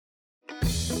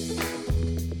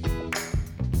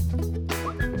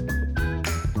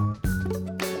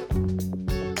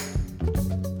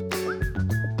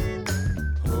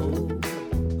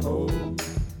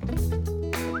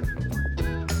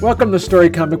Welcome to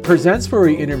Story Comic Presents, where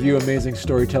we interview amazing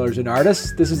storytellers and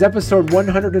artists. This is episode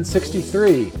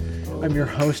 163. I'm your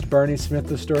host, Barney Smith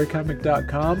of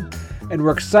StoryComic.com, and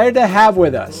we're excited to have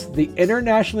with us the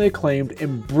internationally acclaimed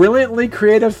and brilliantly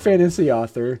creative fantasy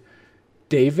author,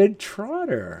 David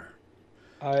Trotter.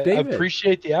 I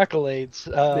appreciate the accolades.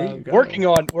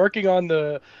 Working on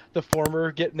the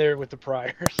former, getting there with the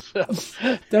prior. So.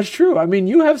 That's true. I mean,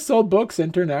 you have sold books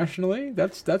internationally.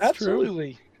 That's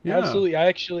Absolutely. True. Yeah. Absolutely. I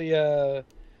actually I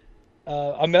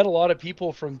met a lot of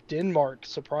people from Denmark.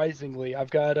 Surprisingly, I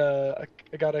got a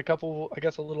couple, I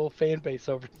guess, a little fan base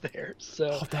over there.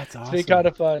 So that's awesome. It's been kind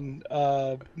of fun.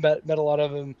 Met a lot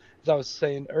of them, as I was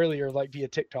saying earlier, like via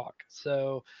TikTok.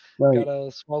 So got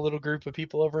a small little group of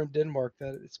people over in Denmark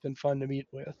that it's been fun to meet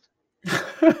with.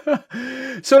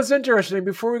 So it's interesting.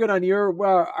 Before we get on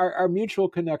our mutual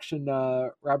connection,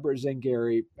 Robert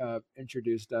Zangari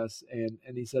introduced us, and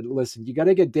he said, "Listen, you got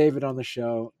to get David on the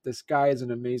show. This guy is an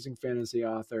amazing fantasy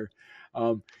author.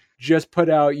 Just put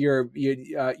out your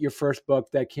first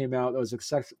book that came out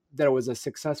that was a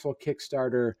successful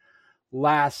Kickstarter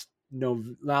last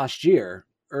year,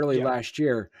 last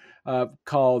year,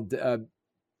 called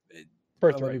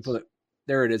Birthright.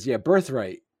 There it is. Yeah,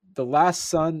 Birthright. The Last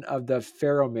Son of the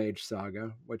Pharaoh Mage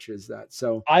Saga, which is that.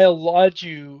 So I allowed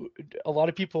you. A lot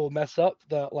of people mess up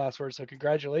the last word, so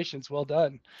congratulations, well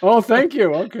done. Oh, thank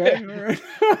you. Okay, all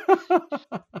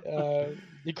right.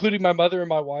 Including my mother and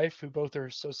my wife, who both are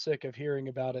so sick of hearing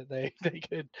about it, they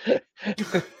could.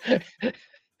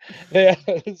 Yeah.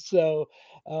 So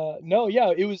no,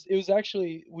 yeah, it was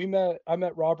actually I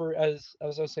met Robert as I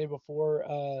was saying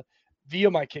before.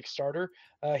 Via my Kickstarter.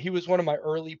 He was one of my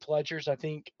early pledgers. I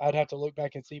think I'd have to look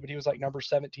back and see, but he was like number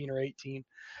 17 or 18.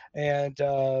 And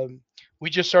we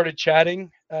just started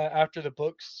chatting after the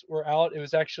books were out. It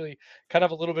was actually kind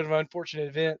of a little bit of an unfortunate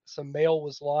event. Some mail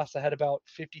was lost. I had about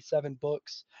 57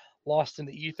 books lost in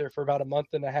the ether for about a month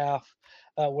and a half,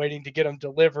 waiting to get them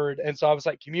delivered. And so I was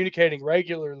like communicating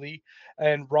regularly,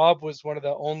 and Rob was one of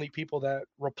the only people that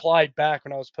replied back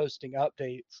when I was posting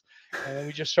updates. And then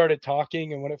we just started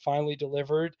talking, and when it finally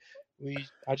delivered,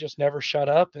 I just never shut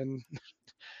up, and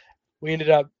we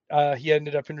ended up he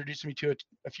ended up introducing me to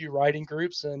a few writing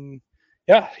groups, and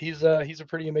yeah, he's a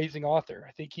pretty amazing author.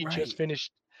 I think he just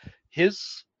finished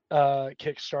his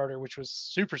Kickstarter, which was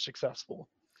super successful.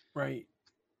 Right.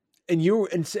 And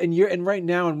right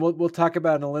now, and we'll talk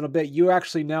about it in a little bit, you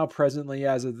actually now presently,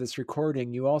 as of this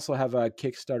recording, you also have a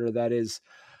Kickstarter that is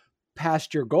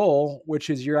past your goal, which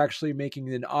is you're actually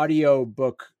making an audio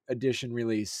book edition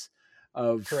release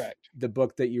of the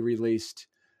book that you released,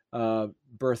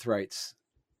 Birthrights.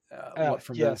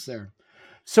 That's there.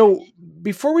 So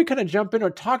before we kind of jump in,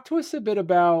 or talk to us a bit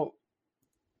about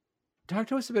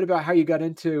how you got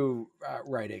into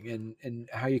writing and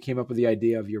how you came up with the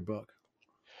idea of your book.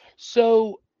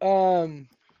 So I'm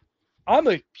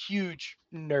a huge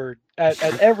nerd at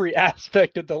every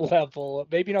aspect of the level.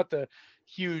 Maybe not the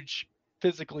huge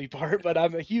physically part, but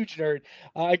I'm a huge nerd.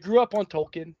 I grew up on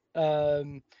Tolkien.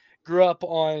 Grew up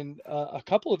on a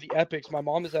couple of the epics. My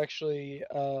mom is actually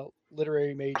a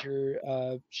literary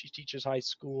major. She teaches high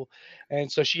school. And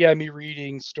so she had me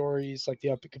reading stories like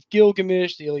the Epic of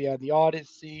Gilgamesh, the Iliad and the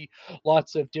Odyssey,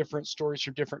 lots of different stories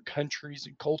from different countries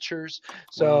and cultures.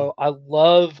 So I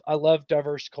love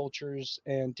diverse cultures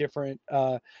and different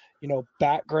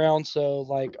background. So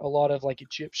like a lot of like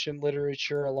Egyptian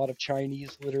literature, a lot of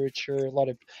Chinese literature, a lot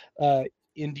of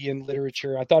Indian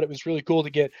literature. I thought it was really cool to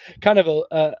get kind of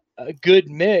a good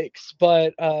mix,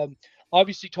 but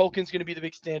obviously Tolkien's going to be the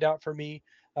big standout for me.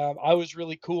 I was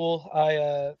really cool.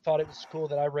 I thought it was cool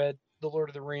that I read The Lord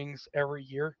of the Rings every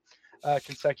year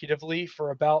consecutively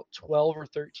for about 12 or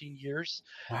 13 years.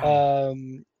 Wow.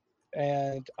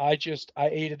 And I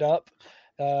ate it up.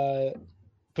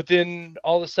 But then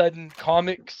all of a sudden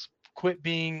comics quit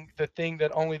being the thing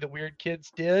that only the weird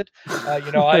kids did.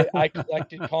 I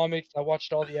collected comics. I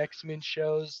watched all the X-Men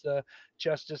shows, the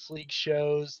Justice League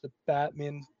shows, the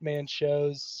Batman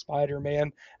shows,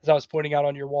 Spider-Man, as I was pointing out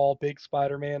on your wall, big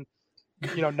Spider-Man,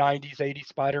 90s, 80s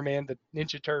Spider-Man, the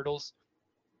Ninja Turtles.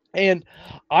 And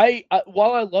I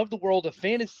while I love the world of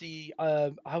fantasy,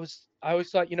 I always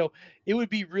thought, it would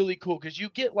be really cool because you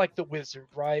get like the wizard,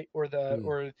 right? Or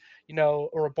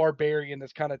or a barbarian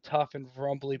that's kind of tough and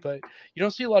rumbly, but you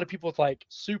don't see a lot of people with like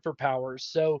superpowers.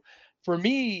 So for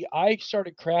me, I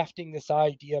started crafting this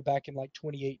idea back in like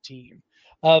 2018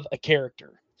 of a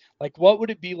character. Like, what would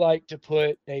it be like to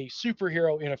put a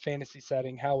superhero in a fantasy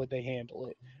setting? How would they handle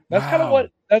it? Wow.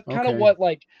 That's kind of Okay. what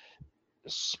like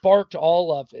sparked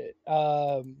all of it.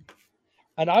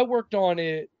 And I worked on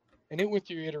it, and it went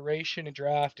through iteration and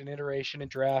draft and iteration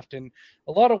and draft and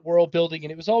a lot of world building.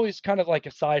 And it was always kind of like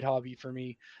a side hobby for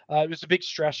me. It was a big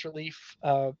stress relief.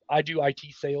 I do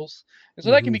IT sales, and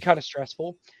so that can Hmm. be kind of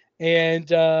stressful.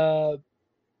 And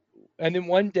and then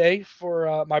one day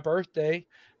for my birthday,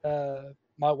 uh,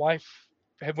 my wife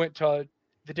had went to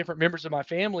the different members of my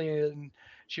family, and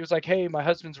she was like, "Hey, my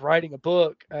husband's writing a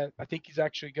book. I think he's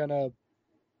actually gonna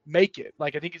make it.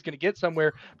 Like, I think he's going to get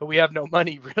somewhere, but we have no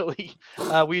money really.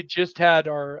 We had just had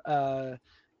our,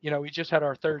 we just had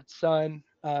our third son.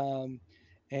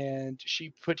 And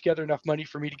she put together enough money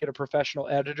for me to get a professional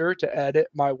editor to edit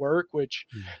my work, which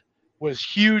was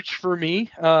huge for me.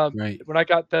 Right. When I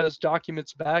got those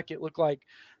documents back, it looked like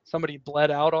somebody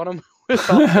bled out on them with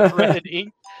all the red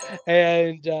ink.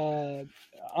 And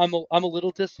I'm a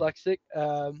little dyslexic,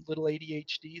 little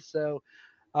ADHD, so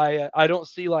I don't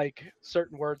see like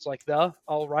certain words like the.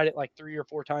 I'll write it like 3 or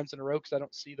 4 times in a row because I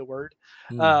don't see the word,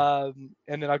 Mm.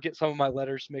 and then I'll get some of my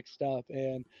letters mixed up.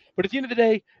 And but at the end of the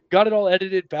day, got it all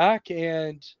edited back,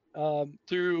 and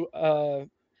through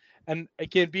and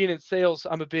again, being in sales,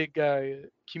 I'm a big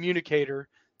communicator,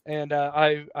 and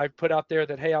I put out there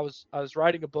that hey, I was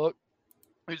writing a book,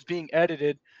 it was being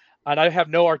edited, and I have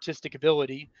no artistic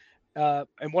ability. And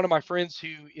one of my friends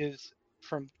who is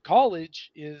from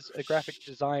college is a graphic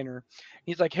designer.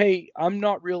 He's like, "Hey, I'm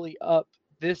not really up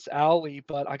this alley,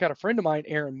 but I got a friend of mine,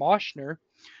 Aaron Moschner,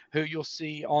 who you'll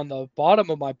see on the bottom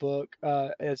of my book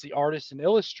as the artist and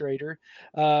illustrator.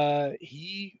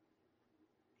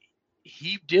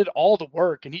 He did all the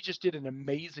work, and he just did an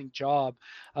amazing job.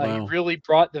 He Wow. really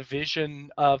brought the vision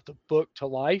of the book to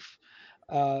life,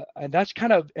 and that's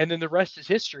kind of, and then the rest is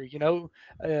history.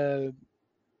 Uh,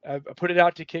 I put it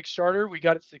out to Kickstarter. We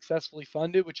got it successfully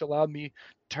funded, which allowed me to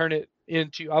turn it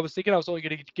into. I was thinking I was only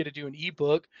going to get to do an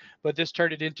ebook, but this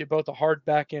turned it into both a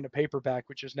hardback and a paperback,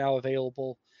 which is now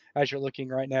available as you're looking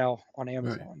right now on Right.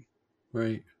 Amazon.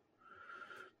 Right.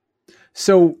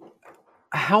 So,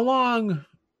 how long?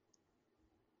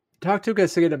 Talk to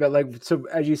us again about like so.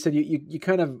 As you said, you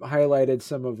kind of highlighted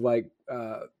some of like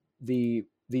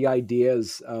the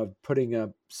ideas of putting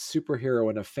a superhero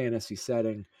in a fantasy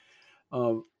setting.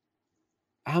 Um,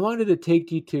 how long did it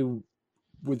take you to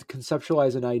with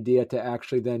conceptualize an idea to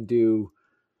actually then do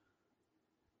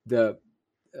the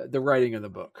the writing of the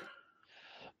book?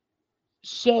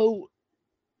 So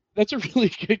that's a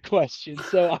really good question.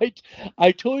 So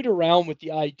I toyed around with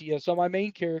the idea. So my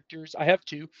main characters, I have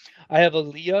two. I have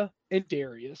Aaliyah and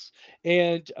Darius.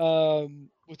 And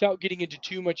without getting into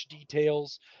too much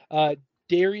details,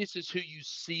 Darius is who you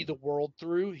see the world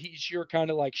through. He's your kind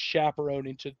of like chaperone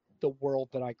into the world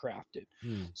that I crafted.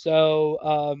 Hmm. So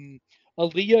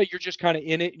Aaliyah, you're just kind of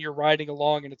in it and you're riding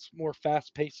along, and it's more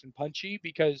fast paced and punchy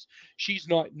because she's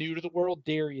not new to the world.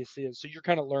 Darius is. So you're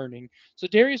kind of learning. So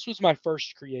Darius was my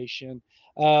first creation.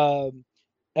 Um,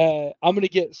 I'm gonna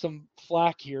get some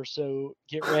flack here, so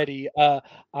get ready.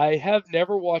 I have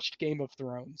never watched Game of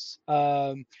Thrones.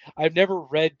 I've never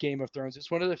read Game of Thrones.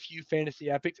 It's one of the few fantasy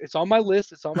epics. It's on my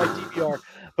list. It's on my DVR,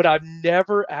 but I've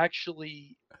never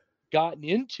actually gotten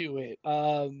into it.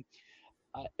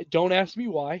 Don't ask me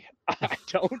why. I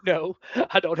don't know.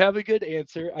 I don't have a good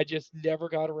answer. I just never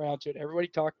got around to it. Everybody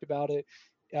talked about it.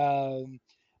 Um,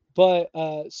 but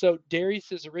so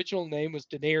Darius's original name was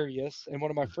Denarius, and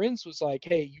one of my friends was like,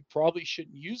 "Hey, you probably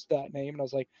shouldn't use that name." And I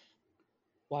was like,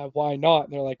 "Why not?"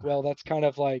 And they're like, "Well, that's kind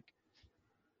of like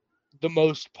the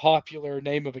most popular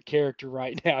name of a character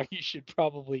right now. You should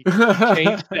probably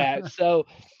change that." So,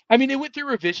 I mean, it went through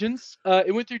revisions.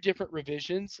 It went through different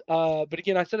revisions. But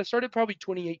again, I said I started probably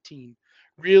 2018.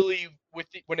 Really, with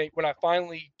when I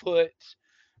finally put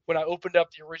when I opened up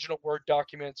the original Word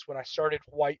documents, when I started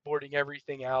whiteboarding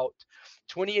everything out,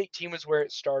 2018 was where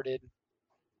it started.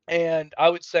 And I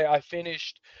would say I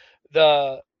finished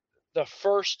the the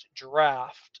first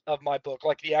draft of my book,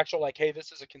 like the actual like, hey,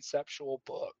 this is a conceptual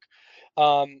book,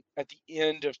 at the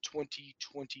end of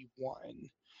 2021.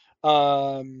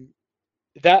 Um,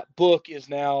 that book is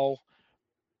now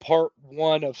part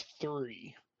one of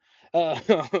three.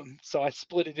 So I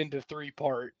split it into three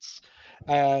parts,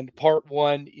 and part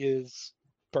one is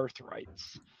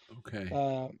birthrights. Okay.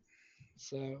 Um,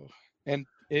 so, and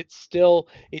it's still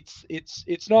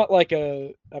it's not like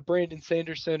a Brandon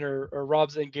Sanderson or Rob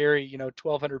Zangari,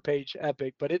 1,200 page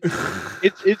epic, but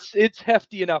it's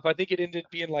hefty enough. I think it ended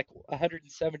being like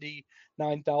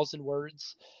 179,000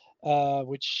 words,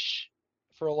 which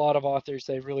for a lot of authors,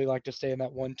 they really like to stay in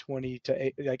that 120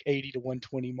 to like 80 to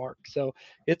 120 mark. So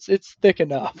it's thick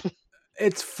enough.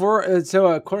 It's four. So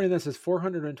according to this, it's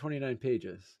 429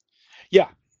 pages. Yeah.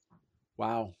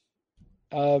 Wow.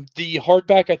 The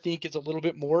hardback, I think, is a little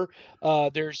bit more.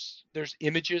 There's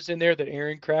images in there that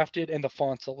Aaron crafted, and the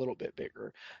font's a little bit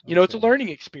bigger. It's a Okay. learning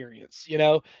experience.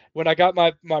 When I got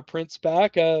my prints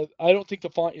back, I don't think the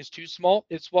font is too small.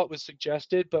 It's what was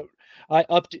suggested, but I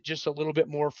upped it just a little bit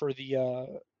more for the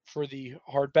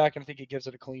hardback, and I think it gives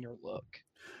it a cleaner look.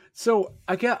 So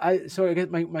I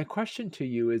get my question to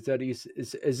you is that is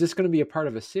this going to be a part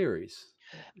of a series?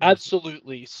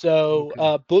 Absolutely. So,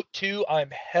 Okay. book two, I'm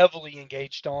heavily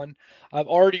engaged on. I've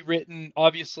already written,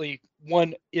 obviously,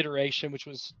 one iteration, which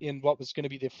was in what was going to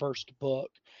be the first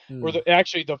book, or Hmm.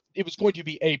 it was going to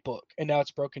be a book, and now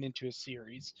it's broken into a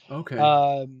series. Okay.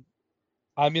 Um,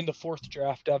 I'm in the fourth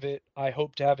draft of it. I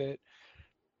hope to have it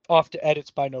off to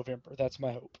edits by November. That's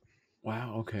my hope.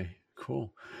 Wow. Okay.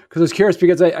 Cool. Because I was curious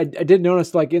because I did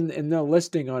notice like in the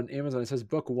listing on Amazon it says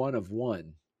book one of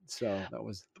one. So that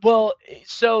was Well,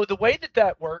 so the way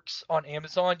that works on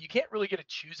Amazon, you can't really get to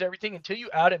choose everything until you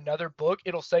add another book.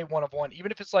 It'll say one of one,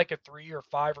 even if it's like a 3 or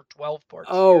 5 or 12 part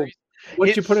oh series.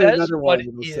 once It you put in says another what one it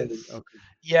it'll say is. okay.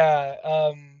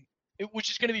 Yeah,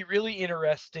 which is going to be really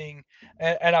interesting.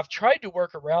 And I've tried to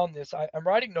work around this. I'm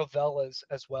writing novellas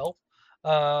as well,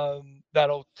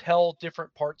 that'll tell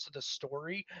different parts of the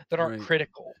story that aren't Right.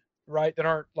 critical, right? That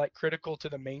aren't like critical to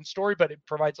the main story, but it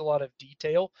provides a lot of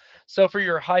detail. So for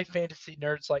your high fantasy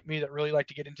nerds like me that really like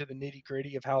to get into the nitty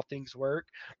gritty of how things work,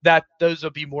 that those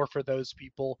will be more for those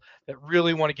people that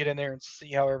really want to get in there and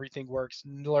see how everything works,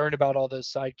 and learn about all those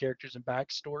side characters and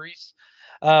backstories.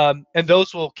 And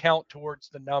those will count towards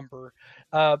the number.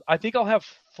 I think I'll have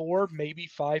 4, maybe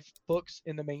 5 books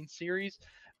in the main series,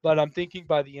 but I'm thinking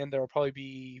by the end there will probably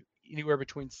be anywhere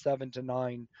between 7 to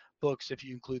 9 books if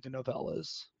you include the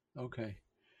novellas. Okay.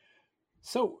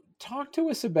 So talk to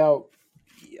us about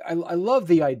I love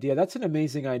the idea. That's an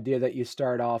amazing idea that you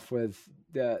start off with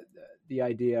the the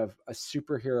idea of a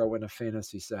superhero in a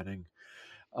fantasy setting.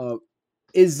 Uh,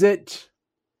 is it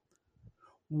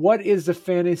what is the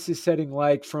fantasy setting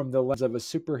like from the lens of a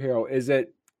superhero? Is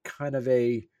it kind of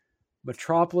a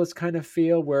Metropolis kind of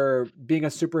feel where being a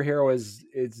superhero is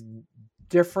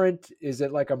different? Is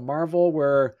it like a Marvel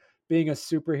where being a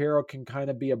superhero can kind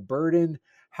of be a burden?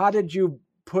 How did you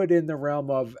put in the realm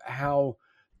of how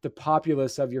the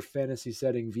populace of your fantasy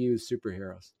setting views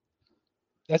superheroes?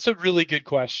 That's a really good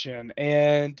question,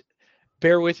 and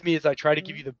bear with me as I try to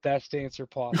give you the best answer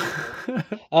possible.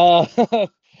 Uh,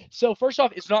 so first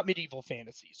off, it's not medieval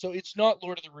fantasy. So it's not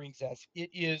Lord of the Rings esque. It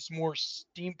is more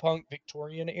steampunk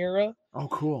Victorian era. Oh,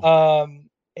 cool.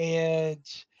 And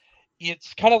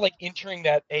it's kind of like entering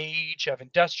that age of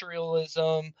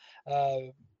industrialism. Uh,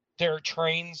 there are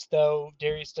trains, though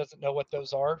Darius doesn't know what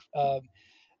those are.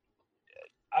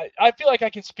 I feel like I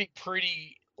can speak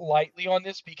pretty lightly on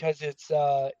this because it's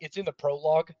in the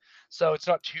prologue, so it's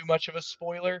not too much of a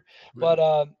spoiler. But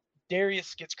Right.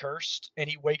 Darius gets cursed and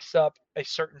he wakes up a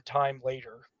certain time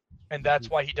later, and that's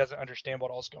Mhm. why he doesn't understand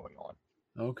what all's going on.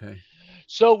 Okay.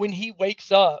 So when he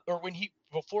wakes up, or when he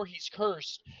before he's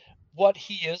cursed, what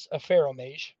he is, a pharaoh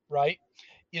mage, right,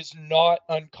 is not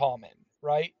uncommon,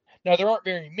 right? Now there aren't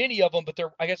very many of them, but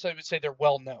I guess I would say they're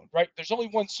well known, right? There's only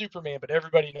one Superman, but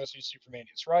everybody knows who Superman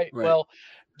is, right? Right. Well,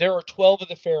 there are 12 of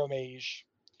the pharaoh mage,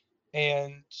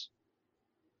 and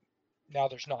now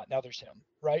there's not. Now there's him,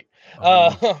 right?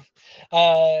 Oh, wow.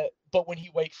 Uh, but when he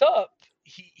wakes up,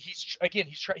 he's again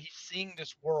he's seeing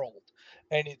this world,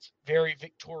 and it's very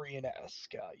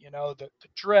Victorian-esque. The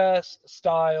dress, the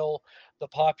style, the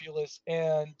populace,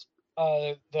 and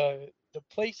the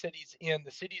place that he's in,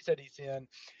 the cities that he's in.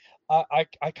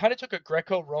 I kind of took a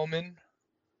Greco-Roman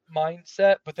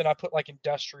mindset, but then I put like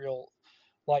industrial,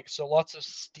 like, so lots of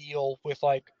steel with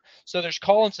like, so there's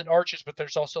columns and arches, but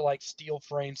there's also like steel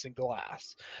frames and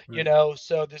glass, Right.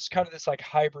 so this kind of this like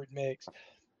hybrid mix.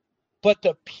 But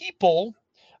the people,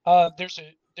 there's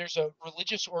a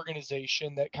religious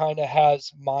organization that kind of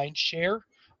has mind share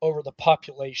over the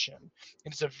population,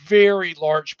 and it's a very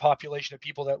large population of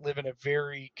people that live in a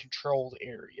very controlled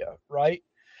area, right?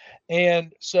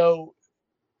 And so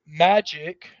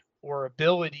magic or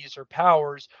abilities or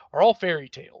powers are all fairy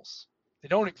tales. They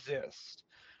don't exist.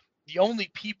 The only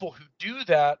people who do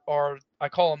that are, I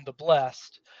call them the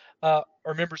blessed, are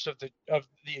members of the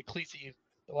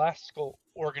ecclesiastical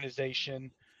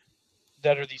organization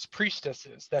that are these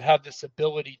priestesses that have this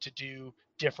ability to do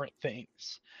different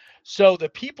things. So the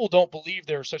people don't believe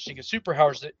there are such thing as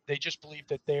superpowers. That they just believe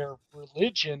that their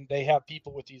religion, they have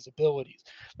people with these abilities.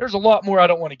 There's a lot more I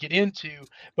don't want to get into,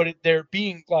 but they're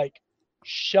being like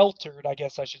sheltered, I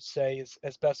guess I should say,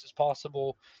 as best as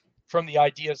possible from the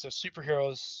ideas of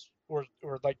superheroes or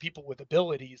like people with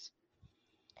abilities.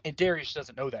 And Darius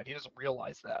doesn't know that. He doesn't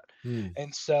realize that. Hmm.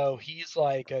 And so he's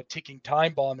like a ticking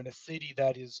time bomb in a city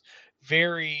that is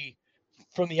very,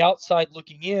 from the outside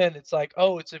looking in, it's like,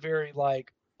 oh, it's a very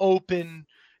like open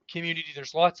community.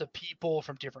 There's lots of people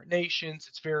from different nations.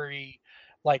 It's very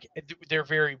like they're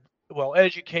very well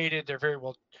educated. They're very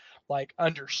well like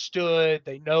understood.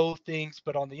 They know things,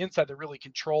 but on the inside they're really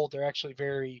controlled. They're actually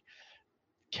very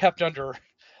kept under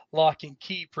lock and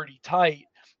key pretty tight.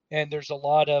 And there's a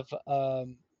lot of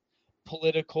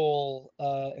political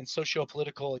and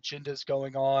socio-political agendas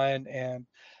going on, and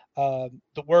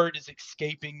the word is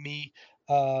escaping me.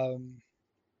 Um,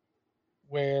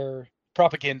 where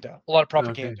propaganda, a lot of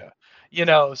Okay. propaganda,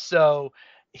 So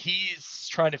he's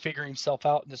trying to figure himself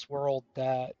out in this world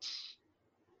that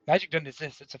magic doesn't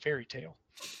exist. It's a fairy tale.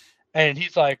 And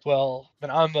he's like, well,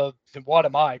 then what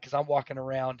am I? Because I'm walking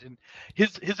around, and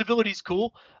his ability's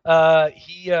cool.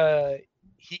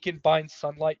 He can bind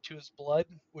sunlight to his blood,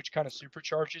 which kind of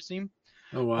supercharges him.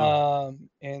 Oh wow.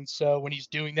 And so when he's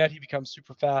doing that, he becomes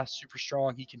super fast, super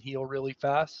strong. He can heal really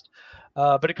fast,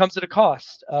 but it comes at a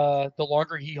cost. The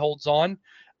longer he holds on,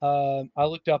 I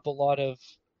looked up a lot of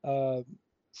uh,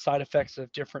 side effects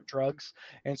of different drugs,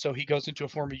 and so he goes into a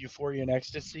form of euphoria and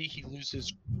ecstasy. He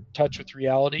loses touch with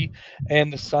reality,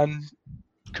 and the sun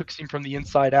cooks him from the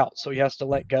inside out. So he has to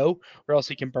let go, or else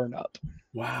he can burn up.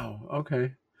 Wow.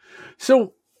 Okay.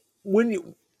 So when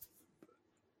you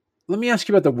let me ask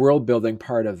you about the world building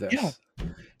part of Yeah, this.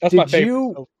 that's my Did favorite.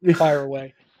 you So fire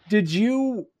away. did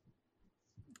you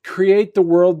create the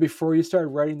world before you started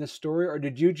writing the story, or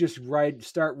did you just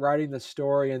start writing the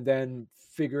story and then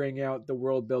figuring out the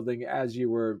world building as you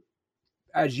were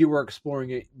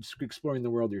exploring the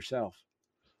world yourself?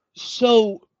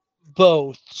 So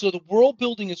both. So the world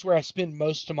building is where I spend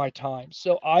most of my time.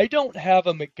 So I don't have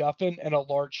a MacGuffin and a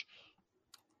large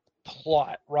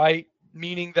plot, right?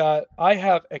 Meaning that I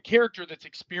have a character that's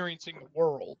experiencing the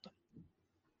world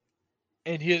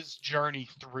and his journey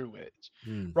through it,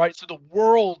 Hmm. right? So the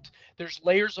world, there's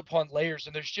layers upon layers,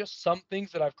 and there's just some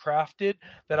things that I've crafted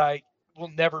that I will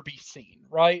never be seen,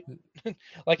 right?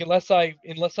 Like unless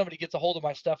somebody gets a hold of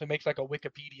my stuff and makes like a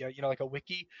Wikipedia, like a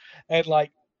wiki, and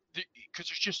like because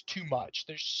there's just too much.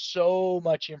 There's so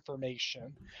much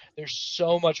information. There's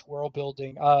so much world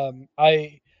building.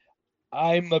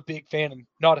 I'm a big fan and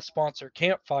not a sponsor.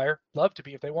 Campfire, love to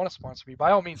be if they want to sponsor me.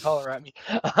 By all means, holler at me.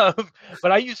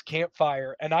 But I use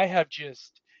Campfire, and I have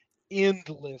just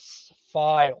endless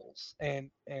files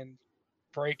and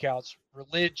breakouts,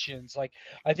 religions. Like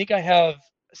I think I have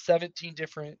 17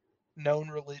 different known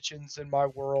religions in my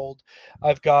world.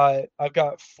 I've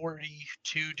got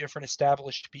 42 different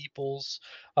established peoples,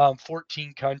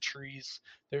 14 countries.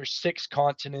 There's 6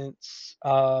 continents.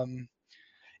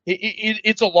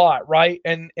 It's a lot, right?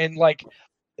 And like,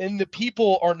 and the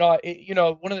people are not.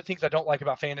 One of the things I don't like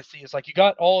about fantasy is like you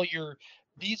got all your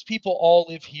these people all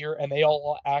live here and they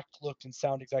all act, look, and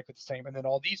sound exactly the same, and then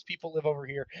all these people live over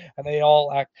here and they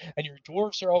all act, and your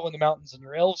dwarves are all in the mountains and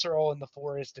your elves are all in the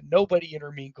forest and nobody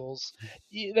intermingles.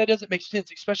 That doesn't make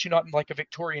sense, especially not in like a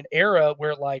Victorian era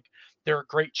where like there are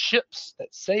great ships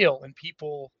that sail and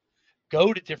people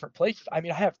go to different places. I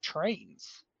mean, I have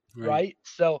trains, Right. right?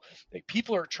 So like,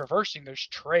 people are traversing. There's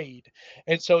trade,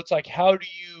 and so it's like, how do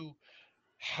you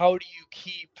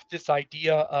keep this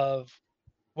idea of,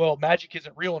 well, magic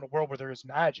isn't real in a world where there is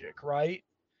magic, right?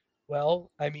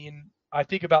 Well, I mean, I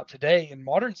think about today in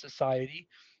modern society,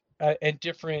 and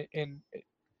different, and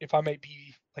if I may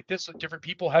be like this, different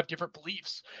people have different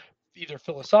beliefs, either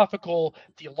philosophical,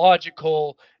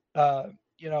 theological, uh,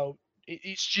 you know,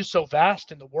 it's just so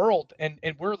vast in the world, and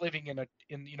we're living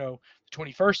in the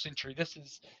 21st century. This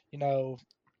is, you know,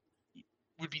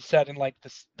 would be set in like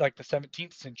the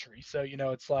 17th century. So,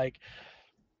 it's like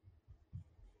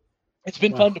it's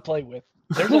been Wow. fun to play with.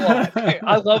 There's a lot.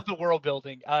 I love the world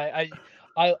building. I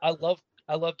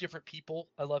love different people.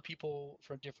 I love people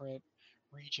from different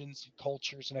regions and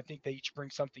cultures, and I think they each bring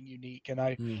something unique. And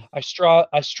Hmm. I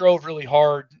strove really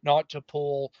hard not to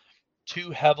pull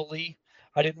too heavily.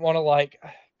 I didn't want to like.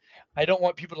 I don't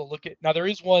want people to look at. Now there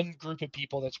is one group of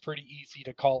people that's pretty easy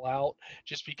to call out,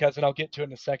 just because, and I'll get to it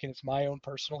in a second. It's my own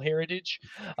personal heritage.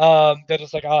 That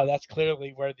is like, oh, that's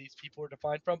clearly where these people are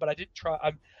defined from. But I did try.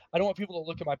 I don't want people to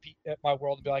look at my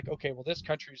world and be like, okay, well, this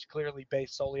country is clearly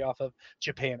based solely off of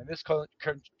Japan, and this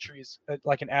country is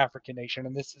like an African nation,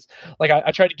 and this is like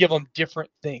I try to give them different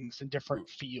things and different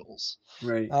feels.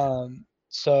 Right.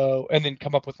 So, and then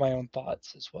come up with my own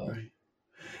thoughts as well. Right.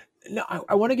 No,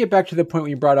 I want to get back to the point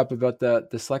when you brought up about the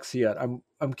dyslexia.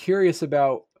 I'm curious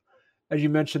about, as you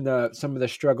mentioned, some of the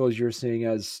struggles you're seeing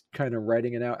as kind of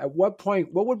writing it out. At what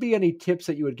point, what would be any tips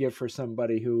that you would give for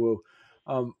somebody who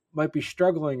might be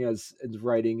struggling as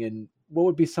writing, and what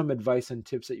would be some advice and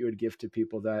tips that you would give to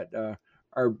people that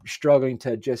are struggling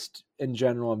to just in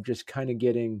general, I'm just kind of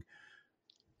getting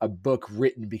a book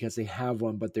written because they have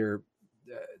one, but they're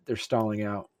stalling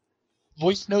out.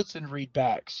 Voice notes and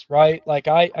readbacks, right? Like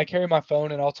I carry my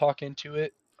phone and I'll talk into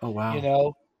it, Oh you wow.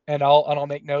 know, and I'll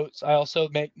make notes. I also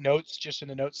make notes just in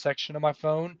the notes section of my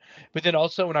phone. But then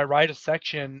also when I write a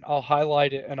section, I'll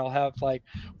highlight it and I'll have like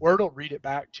Word will read it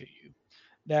back to you.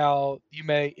 Now, you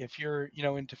may, if you're,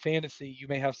 into fantasy, you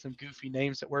may have some goofy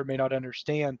names that Word may not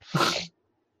understand.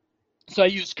 So I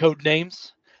use code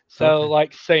names. So Okay.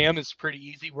 like Sam is pretty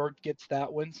easy. Word gets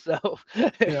that one. So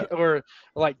Yeah. or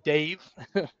like Dave,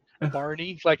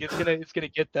 Barney, like it's gonna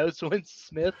get those ones.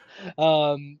 Smith,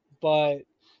 but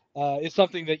it's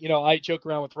something that I joke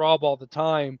around with Rob all the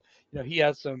time. He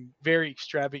has some very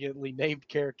extravagantly named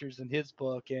characters in his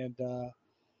book, and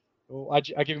well, I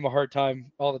give him a hard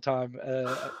time all the time.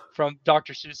 From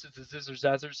Dr. Seuss's The Zizzer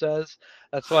Zazzer Says,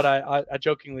 that's what I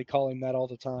jokingly call him that all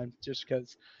the time, just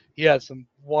because he has some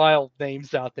wild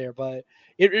names out there. But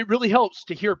it really helps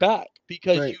to hear back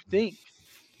because Right. you think.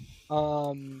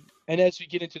 And as we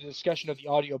get into the discussion of the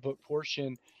audiobook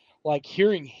portion, like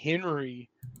hearing Henry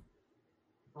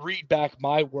read back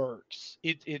my works,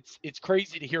 it's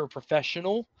crazy to hear a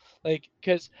professional, like,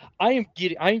 because I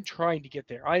am trying to get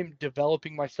there. I am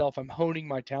developing myself. I'm honing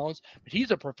my talents. But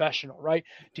he's a professional, right?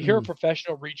 To hear a Mm,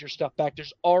 professional read your stuff back,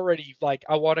 there's already like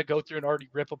I want to go through and already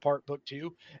rip apart book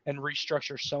two and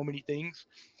restructure so many things.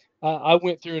 I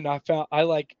went through and I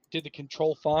like did the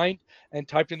control find and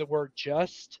typed in the word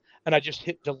just, and I just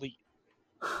hit delete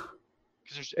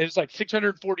because it's like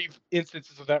 640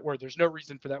 instances of that word. There's no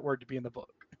reason for that word to be in the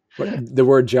book. what the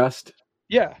word just?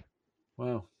 Yeah,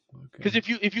 Wow. because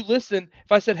Okay. if you listen,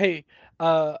 if I said, hey,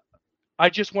 uh, I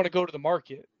just want to go to the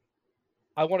market,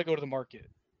 I want to go to the market.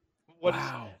 What is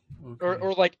Wow. or Okay.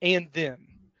 or like and then,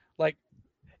 like,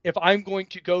 if I'm going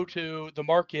to go to the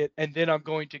market and then I'm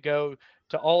going to go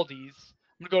to Aldi's,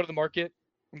 I'm gonna go to the market.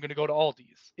 I'm gonna go to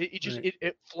Aldi's. It just Right.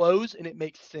 it flows and it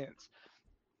makes sense.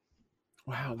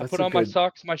 Wow. I That's put a on my good.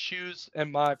 socks, my shoes,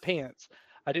 and my pants.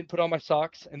 I didn't put on my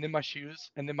socks and then my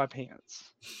shoes and then my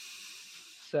pants.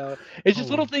 So it's Oh just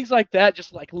little wow. things like that,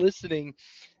 just like listening.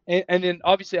 And then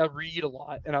obviously I read a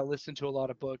lot and I listen to a lot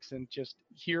of books, and just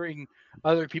hearing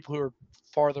other people who are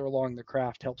farther along the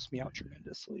craft helps me out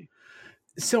tremendously.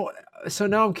 So so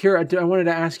now I'm curious. I wanted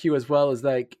to ask you as well. Is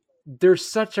like there's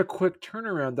such a quick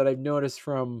turnaround that I've noticed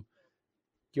from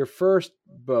your first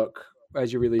book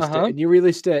as you Uh released it, huh. and you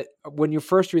released it when you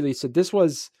first released it. This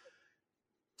was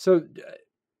so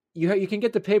you can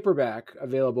get the paperback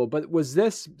available, but was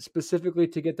this specifically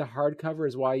to get the hardcover?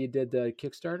 Is why you did the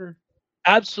Kickstarter?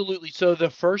 Absolutely. So the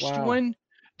first Wow. one,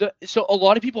 so a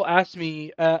lot of people ask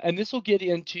me, and this will get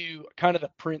into kind of the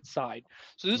print side.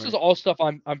 So this is Right. all stuff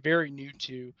I'm very new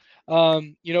to.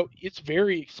 It's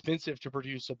very expensive to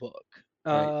produce a book.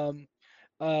 Right.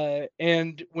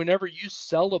 And whenever you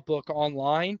sell a book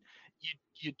online,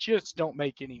 you just don't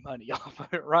make any money off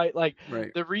of it, right? Like,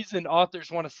 Right. the reason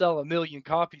authors want to sell a million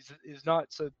copies is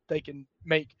not so they can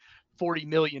make $40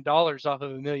 million off of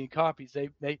a million copies. They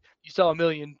You sell a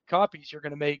million copies, you're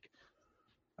going to make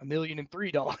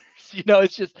 $1,003.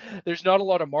 It's just there's not a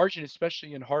lot of margin,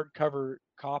 especially in hardcover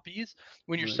copies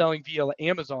when you're Right. selling via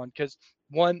Amazon, because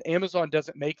one, Amazon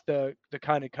doesn't make the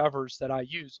kind of covers that I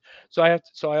use. So I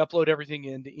upload everything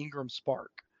into Ingram Spark.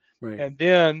 Right. And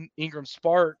then Ingram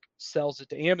Spark sells it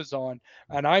to Amazon,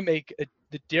 and I make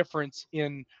the difference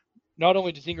in, not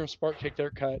only does Ingram Spark take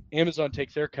their cut, Amazon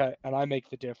takes their cut, and I make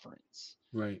the difference.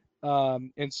 Right.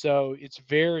 And so it's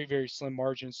very, very slim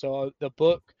margin. So the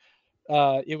book,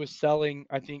 it was selling,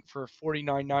 I think, for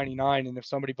 $49.99, and if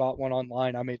somebody bought one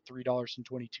online, I made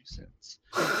 $3.22.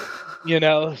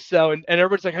 So and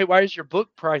everybody's like, hey, why is your book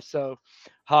price so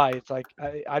high? It's like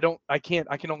I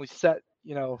can only set,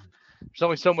 there's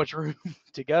only so much room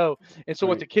to go. And so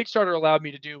what Right. the Kickstarter allowed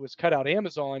me to do was cut out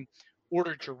Amazon,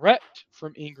 order direct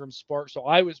from Ingram Spark. So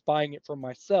I was buying it from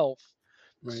myself.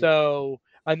 Right. So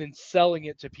and then selling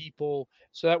it to people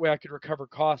so that way I could recover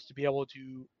costs to be able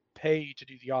to pay to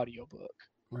do the audiobook.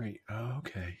 Right. Oh,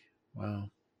 okay. Wow.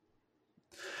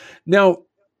 Now,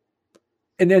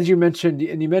 and as you mentioned,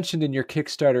 and you mentioned in your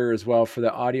Kickstarter as well for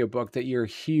the audiobook that you're a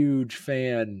huge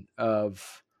fan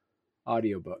of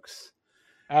audiobooks.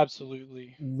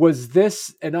 Absolutely. Was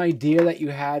this an idea that you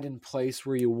had in place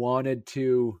where you wanted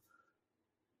to?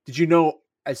 Did you know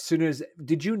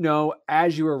did you know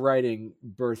as you were writing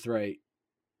Birthright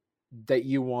that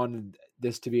you wanted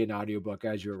this to be an audiobook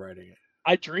as you were writing it?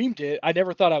 I dreamed it. I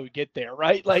never thought I would get there,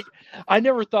 right? Like, I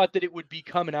never thought that it would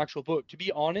become an actual book. To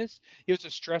be honest, it was a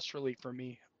stress relief for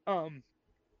me.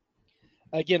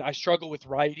 Again, I struggle with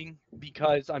writing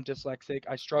because I'm dyslexic.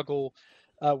 I struggle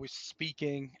with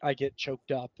speaking. I get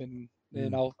choked up and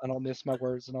Mm, I'll miss my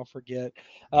words and I'll forget.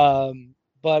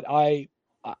 But I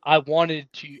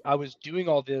wanted to. I was doing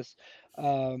all this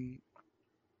um,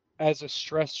 as a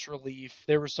stress relief.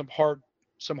 There were some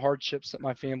hardships that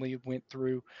my family went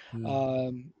through. mm,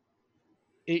 Um,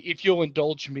 if you'll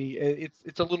indulge me,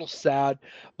 it's a little sad,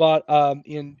 but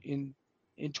in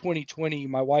 2020,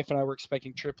 my wife and I were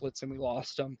expecting triplets and we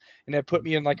lost them, and that put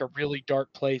me in like a really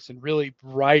dark place and really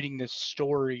writing this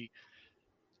story.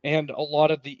 And a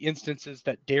lot of the instances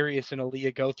that Darius and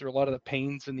Aaliyah go through, a lot of the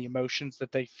pains and the emotions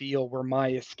that they feel were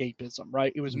my escapism,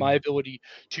 right? It was my mm, ability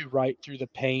to write through the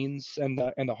pains and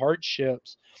the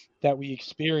hardships that we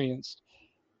experienced.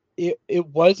 It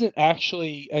wasn't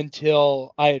actually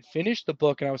until I had finished the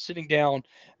book and I was sitting down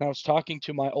and I was talking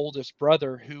to my oldest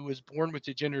brother who was born with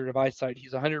degenerative eyesight.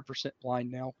 He's 100%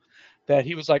 blind now. That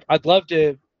he was like, "I'd love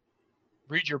to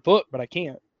read your book, but I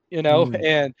can't." You know, mm,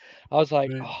 and I was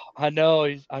like, right. "Oh, I know."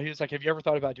 He was like, "Have you ever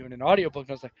thought about doing an audiobook?"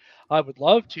 And I was like, "I would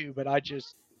love to, but I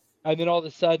just." And then all of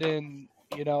a sudden,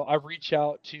 I reach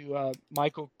out to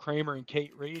Michael Kramer and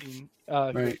Kate Rading, who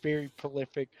are Right. very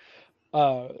prolific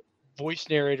uh, voice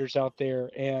narrators out there,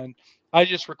 and I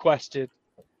just requested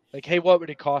like, "Hey, what would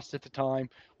it cost at the time?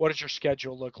 What does your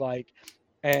schedule look like?"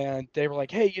 And they were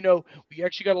like, "Hey, we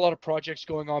actually got a lot of projects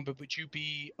going on, but would you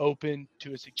be open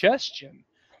to a suggestion?"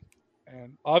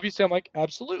 And obviously, I'm like,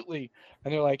 "Absolutely."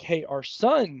 And they're like, "Hey, our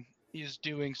son is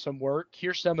doing some work.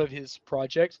 Here's some of his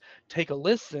projects. Take a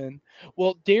listen."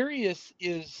 Well, Darius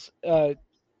is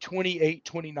 28,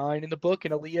 29 in the book,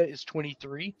 and Aaliyah is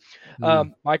 23.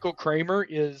 Mm, Michael Kramer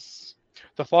is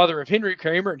the father of Henry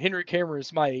Kramer, and Henry Kramer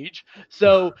is my age.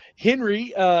 So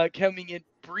Henry coming in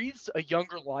breathes a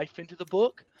younger life into the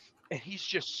book, and he's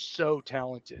just so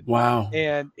talented. wow.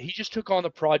 And he just took on the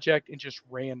project and just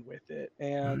ran with it,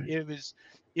 and Right.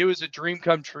 it was a dream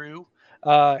come true.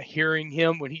 Hearing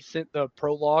him when he sent the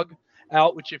prologue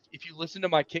out, which if you listen to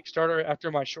my Kickstarter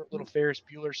after my short little Ferris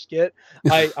Bueller skit,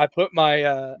 I put my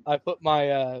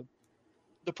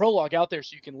the prologue out there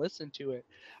so you can listen to it,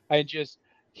 and just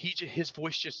his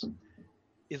voice just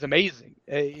is amazing.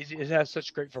 It has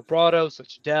such great vibrato,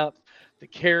 such depth. The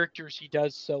characters he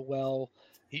does so well.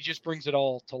 He just brings it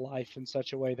all to life in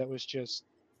such a way that was just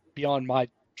beyond my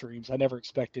dreams. I never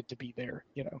expected to be there.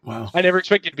 Wow. I never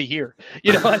expected to be here.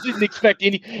 I didn't expect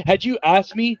any. Had you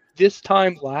asked me this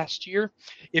time last year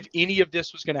if any of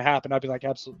this was going to happen, I'd be like,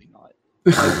 absolutely not.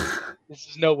 Like, this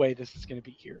is no way this is going to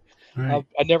be here. Right.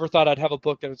 I never thought I'd have a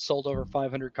book that had sold over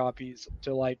 500 copies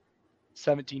to like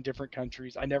 17 different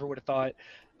countries. I never would have thought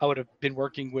I would have been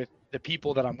working with the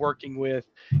people that I'm working with.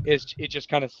 It just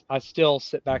kind of, I still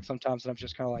sit back sometimes and I'm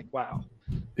just kind of like, wow,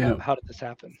 Yeah. how did this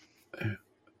happen?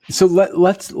 So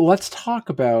let's talk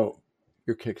about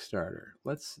your Kickstarter.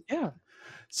 Let's Yeah.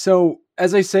 So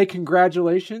as I say,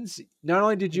 congratulations. Not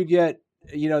only did you get,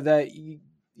 that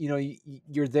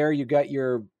you're there, you got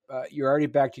you're already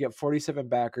backed. You got 47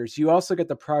 backers. You also get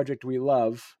the project we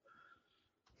love,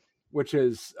 which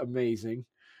is amazing. Um,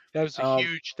 That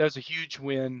was a huge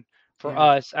win for yeah,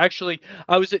 us. Actually,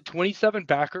 I was at 27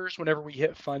 backers whenever we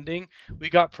hit funding. We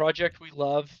got Project We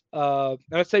Love. And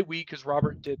I say we because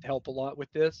Robert did help a lot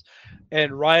with this.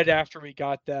 And right after we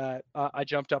got that, I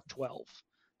jumped up 12.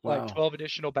 Like wow. 12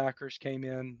 additional backers came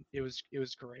in. It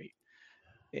was great.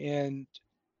 And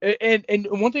and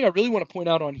one thing I really want to point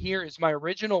out on here is my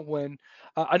original one.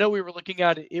 I know we were looking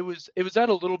at it. It was at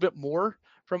a little bit more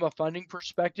from a funding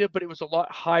perspective, but it was a lot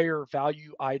higher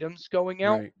value items going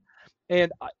out. Right.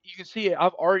 And you can see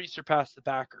I've already surpassed the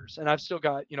backers, and I've still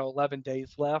got 11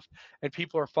 days left, and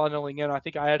people are funneling in. I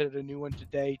think I added a new one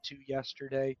today, two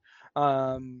yesterday.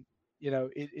 Um,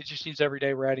 it just seems every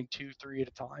day we're adding two, three at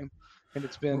a time, and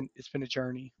it's been a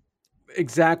journey.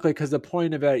 Exactly, because the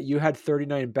point of it, you had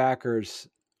 39 backers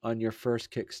on your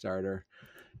first Kickstarter,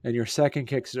 and your second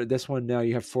Kickstarter, this one now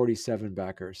you have 47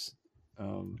 backers.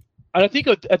 Um, And I think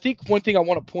one thing I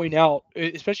want to point out,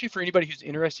 especially for anybody who's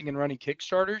interested in running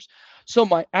Kickstarters, so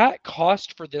my at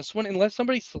cost for this one, unless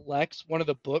somebody selects one of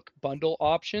the book bundle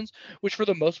options, which for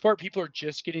the most part people are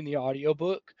just getting the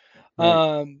audiobook,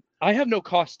 Right. I have no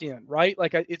cost in, right?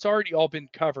 Like it's already all been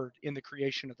covered in the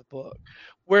creation of the book.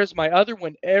 Whereas my other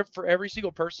one, for every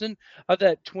single person of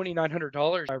that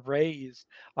 $2,900 I raised,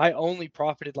 I only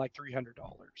profited like $300.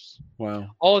 Wow.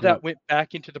 All of Yep. that went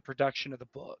back into the production of the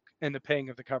book and the paying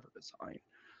of the cover design.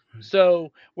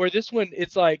 So where this one,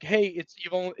 it's like, hey,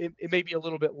 it may be a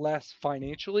little bit less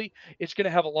financially. It's going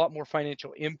to have a lot more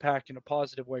financial impact in a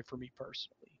positive way for me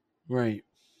personally. Right.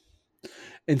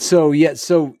 And so, yeah,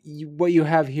 so what you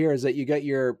have here is that you get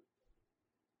your,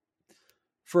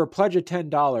 for a pledge of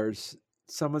 $10,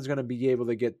 someone's going to be able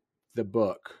to get the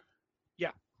book,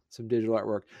 Yeah. some digital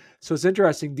artwork. So it's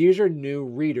interesting. These are new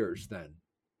readers then.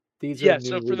 These are Yeah. new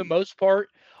So for the read. most part,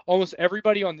 almost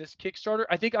everybody on this Kickstarter,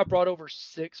 I think I brought over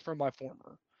 6 from my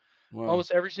former. Wow.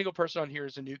 Almost every single person on here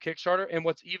is a new Kickstarter. And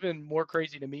what's even more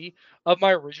crazy to me, of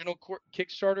my original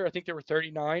Kickstarter, I think there were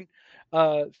 39.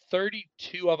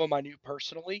 32 of them I knew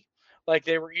personally. Like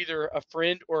they were either a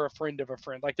friend or a friend of a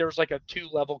friend. Like there was like a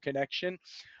 2-level connection.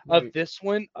 Of Right. this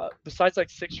one, besides like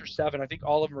 6 or 7, I think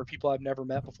all of them are people I've never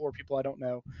met before, people I don't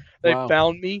know. They Wow.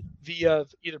 found me via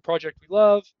either Project We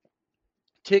Love,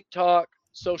 TikTok,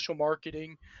 social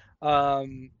marketing,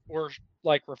 or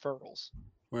like referrals.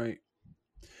 Right.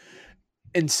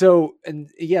 And so, and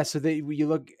yeah, so you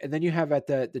look, and then you have at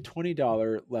the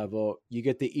 $20 level, you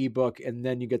get the ebook, and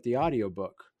then you get the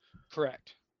audiobook,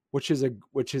 Correct. which is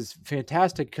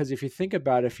fantastic, because if you think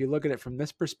about it, if you look at it from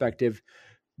this perspective,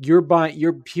 you're buying,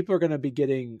 your people are going to be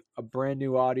getting a brand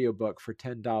new audiobook for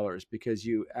 $10 because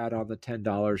you add on the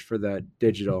 $10 for the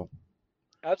digital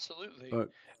Absolutely.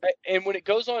 book. And when it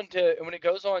goes on to,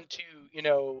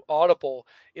 Audible,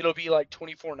 it'll be like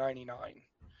 24.99.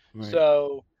 Right.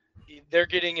 So they're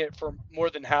getting it for more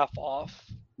than half off.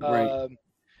 Right. Um,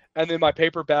 and then my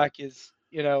paperback is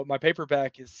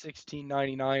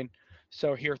 16.99.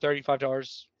 So here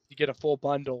 $35 you get a full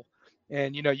bundle.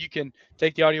 And you can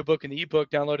take the audiobook and the ebook,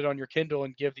 download it on your Kindle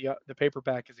and give the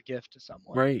paperback as a gift to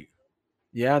someone. Right.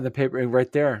 Yeah, the paper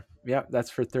right there. Yeah, that's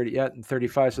for 30, yeah, and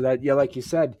 35. So that, yeah, like you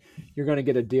said, you're going to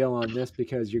get a deal on this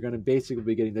because you're going to basically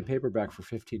be getting the paperback for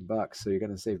 $15. So you're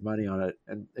going to save money on it.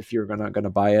 And if you're not going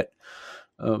to buy it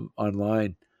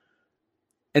online,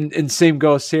 and same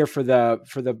goes here for the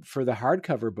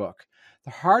hardcover book.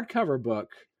 The hardcover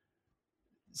book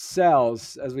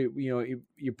sells, as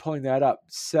you're pulling that up,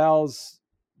 sells,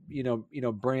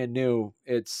 brand new.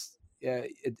 It's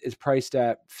priced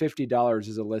at $50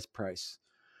 as a list price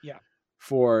Yeah.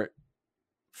 for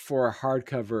a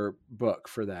hardcover book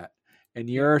for that, and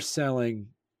Yeah. you're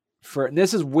selling for, and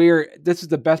this is where, this is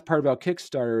the best part about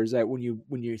Kickstarter, is that when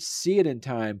you see it in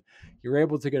time, you're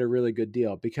able to get a really good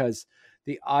deal, because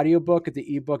the audiobook,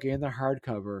 the ebook, and the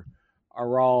hardcover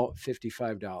are all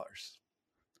 $55.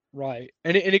 Right.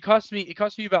 And it cost me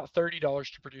about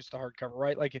 $30 to produce the hardcover,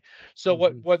 right? Like so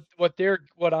Mm-hmm.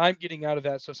 what I'm getting out of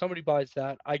that, so if somebody buys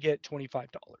that, I get $25,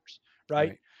 right?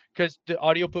 Right. Because the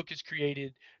audiobook is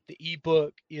created, the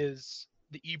ebook is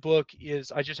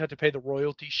I just have to pay the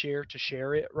royalty share to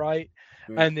share it, right?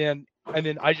 Right. And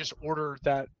then I just order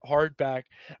that hardback.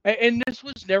 And this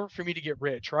was never for me to get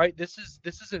rich, right? This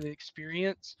is an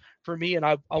experience for me, and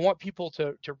I want people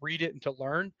to read it and to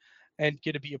learn and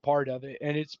get to be a part of it.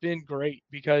 And it's been great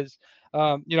because,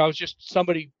 I was just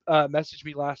somebody messaged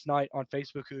me last night on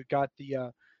Facebook who had got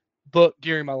the book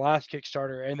during my last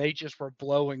Kickstarter, and they just were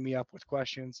blowing me up with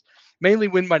questions, mainly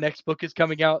when my next book is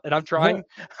coming out. And I'm trying,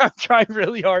 I'm trying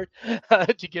really hard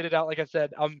to get it out. Like I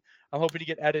said, I'm hoping to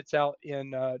get edits out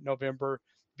in November.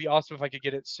 It'd be awesome if I could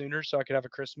get it sooner so I could have a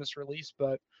Christmas release,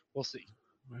 but we'll see.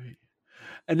 Right.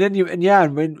 And then you, and yeah,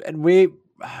 and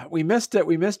we missed it.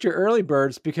 We missed your early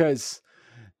birds, because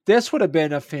this would have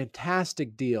been a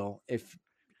fantastic deal if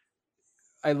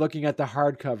I, looking at the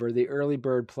hardcover, the early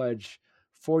bird pledge,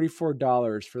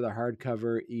 $44 for the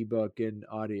hardcover, ebook, and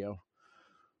audio.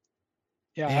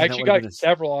 Yeah, I Man, that actually would have been got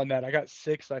several on that. I got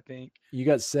 6, I think. you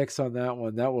got 6 on that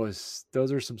one.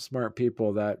 Those are some smart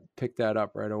people that picked that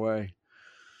up right away.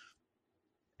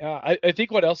 Yeah, I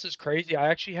think what else is crazy, I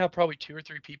actually have probably 2 or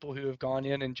 3 people who have gone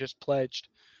in and just pledged,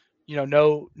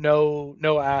 no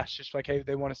ask, just like, hey,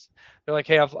 they're like,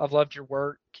 hey, I've loved your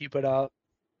work, keep it up,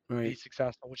 be Right.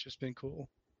 successful, which has been cool.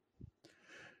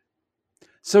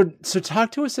 So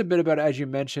talk to us a bit about, as you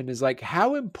mentioned, is like,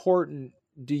 how important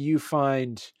do you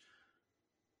find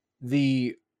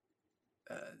the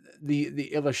uh,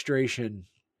 the illustration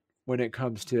when it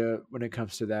comes to that, when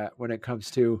it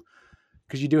comes to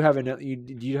Because you do have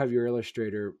you have your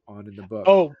illustrator on in the book.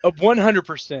 Oh,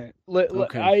 100%.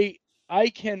 Okay. I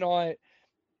cannot.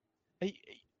 I-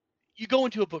 You go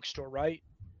into a bookstore, right?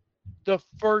 The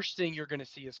first thing you're going to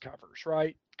see is covers,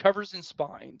 right? Covers and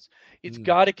spines. It's Mm.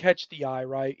 got to catch the eye,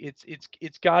 right?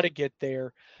 It's got to get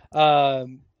there.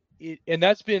 Um, and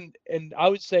that's been, and I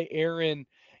would say Aaron,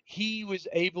 he was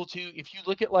able to. If you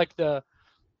look at like the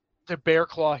bear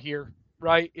claw here,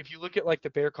 right? If you look at like the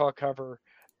bear claw cover,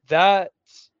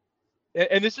 that's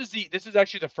and this is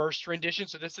actually the first rendition,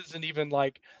 so this isn't even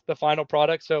like the final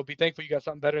product. So be thankful you got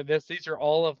something better than this. These are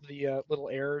all of the little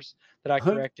errors that I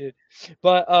Huh? corrected.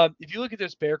 But if you look at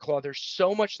this bear claw, there's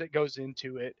so much that goes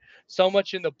into it, so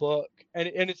much in the book, and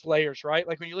it's layers, right?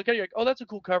 Like when you look at it, you're like, oh, that's a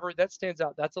cool cover, that stands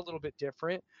out, that's a little bit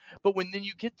different. But when then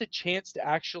you get the chance to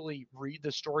actually read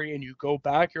the story and you go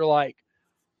back, you're like,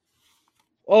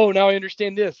 oh, now I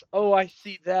understand this. Oh, I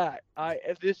see that.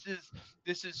 This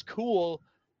is cool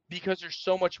because there's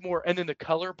so much more. And then the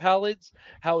color palettes,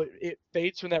 how it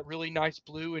fades from that really nice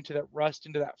blue into that rust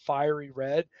into that fiery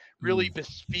red, really Mm.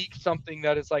 bespeaks something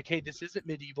that is like, hey, this isn't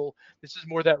medieval. This is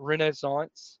more that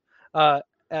Renaissance uh,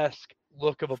 esque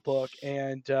look of a book.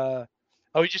 And oh,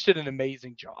 he just did an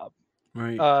amazing job.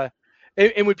 Right. Uh,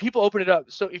 and when people open it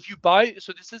up, so if you buy,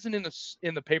 so this isn't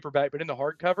in the paperback, but in the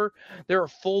hardcover, there are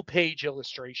full page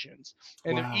illustrations,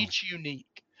 and they're Wow. each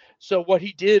unique. So what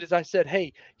he did is I said,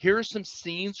 hey, here are some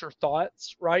scenes or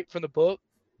thoughts, right, from the book.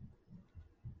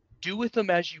 Do with them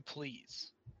as you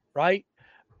please, right?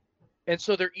 And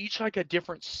so they're each like a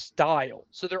different style.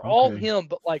 So they're all Okay. him,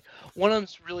 but like one of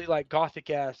them's really like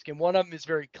gothic-esque, and one of them is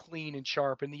very clean and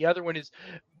sharp, and the other one is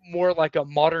more like a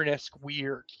modern-esque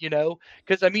weird, you know?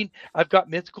 Because I mean, I've got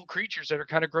mythical creatures that are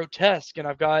kind of grotesque, and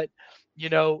I've got, you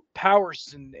know,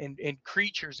 powers and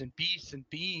creatures and beasts and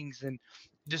beings and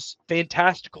this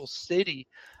fantastical city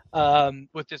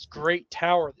with this great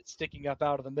tower that's sticking up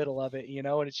out of the middle of it, you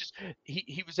know, and it's just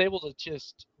he was able to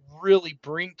just really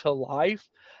bring to life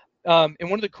and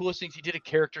one of the coolest things, he did a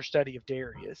character study of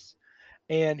Darius,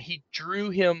 and he drew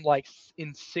him like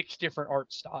in six different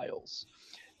art styles,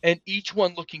 and each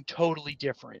one looking totally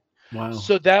different. Wow.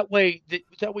 So that way,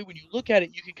 when you look at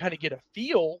it, you can kind of get a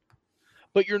feel,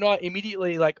 but you're not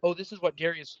immediately like, oh, this is what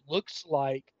Darius looks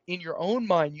like. In your own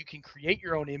mind, you can create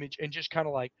your own image and just kind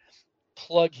of like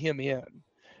plug him in.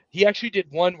 He actually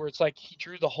did one where it's like he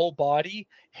drew the whole body,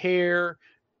 hair,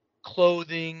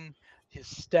 clothing, his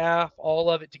staff, all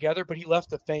of it together, but he left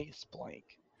the face blank.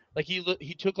 Like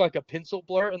he took like a pencil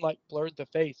blur and like blurred the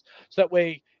face, so that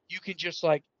way you can just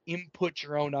like input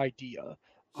your own idea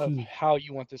of Hmm. how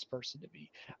you want this person to be.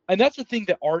 And that's the thing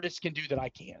that artists can do that I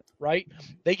can't, right?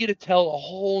 They get to tell a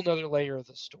whole nother layer of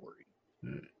the story,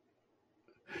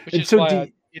 which And is so,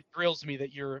 why it thrills me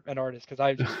that you're an artist because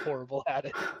I'm just horrible at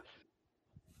it.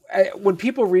 when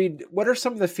people read, what are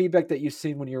some of the feedback that you've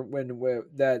seen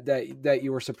that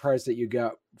you were surprised that you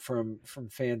got from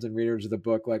fans and readers of the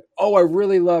book? Like, oh, I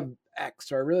really love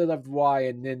X, or I really loved Y,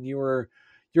 and then you're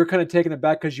kind of taken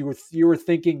aback because you were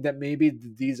thinking that maybe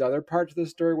these other parts of the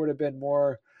story would have been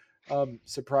more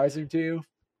surprising to you.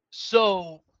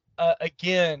 So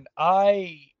again,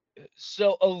 I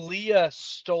so Aaliyah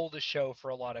stole the show for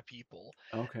a lot of people,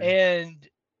 Okay. and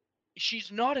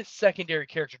she's not a secondary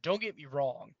character. Don't get me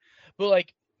wrong, but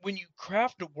like when you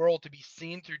craft a world to be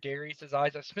seen through Darius's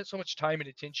eyes, I spent so much time and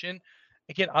attention.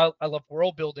 Again, I love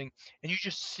world building, and you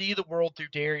just see the world through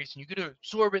Darius, and you get to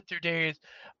absorb it through Darius.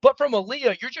 But from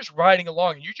Aaliyah, you're just riding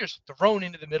along, and you're just thrown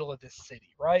into the middle of this city,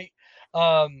 right?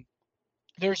 Um,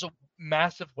 there's a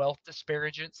massive wealth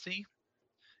disparity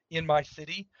in my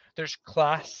city. There's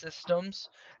class systems,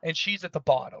 and she's at the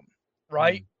bottom,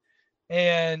 right?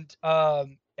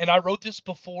 Mm. And I wrote this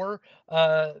before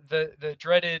the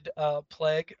dreaded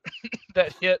plague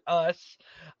that hit us.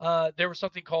 There was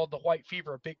something called the white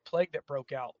fever, a big plague that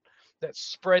broke out that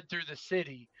spread through the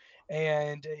city,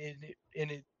 and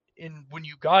when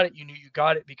you got it, you knew you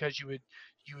got it because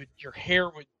your hair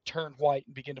would turn white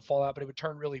and begin to fall out, but it would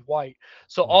turn really white.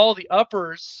 So Mm. all the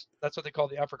uppers, that's what they call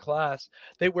the upper class,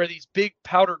 they wear these big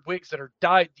powdered wigs that are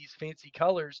dyed these fancy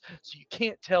colors, so you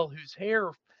can't tell whose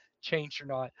hair changed or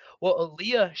not. Well,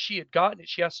 Aaliyah, she had gotten it.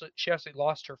 She actually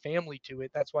lost her family to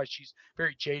it. That's why she's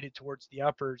very jaded towards the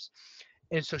uppers.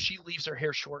 And so she leaves her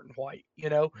hair short and white. You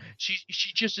know, she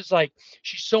just is like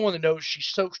she's so on the nose.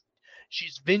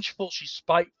 She's vengeful. She's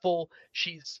spiteful.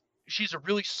 She's a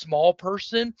really small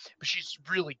person, but she's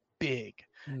really big.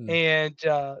 Mm.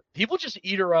 And people just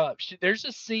eat her up. There's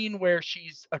a scene where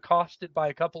she's accosted by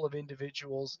a couple of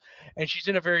individuals, and she's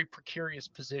in a very precarious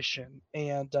position.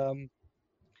 And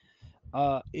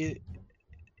it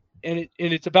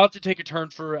it's about to take a turn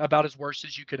for about as worse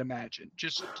as you could imagine,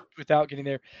 just without getting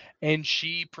there. And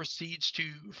she proceeds to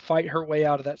fight her way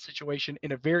out of that situation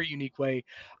in a very unique way.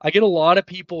 I get a lot of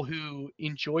people who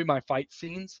enjoy my fight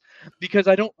scenes because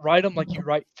I don't write them like you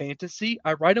write fantasy.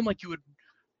 I write them like you would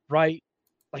write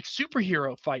like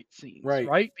superhero fight scenes, Right.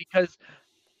 right? Because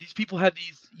these people have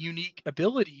these unique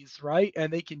abilities, right?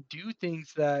 And they can do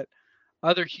things that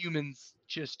other humans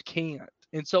just can't.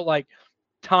 And so like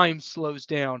time slows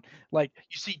down. Like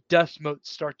you see dust motes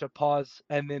start to pause,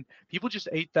 and then people just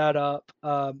ate that up.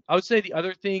 I would say the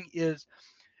other thing is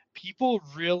people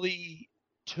really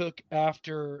took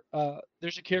after.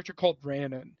 There's a character called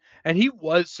Rannon, and he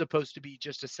was supposed to be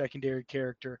just a secondary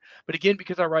character, but again,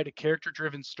 because I write a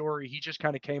character-driven story, he just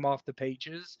kind of came off the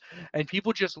pages, and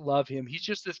people just love him. He's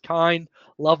just this kind,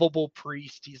 lovable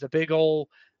priest. He's a big old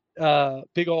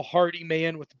hardy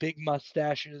man with big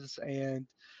mustaches, and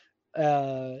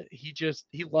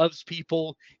he loves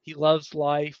people, he loves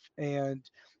life, and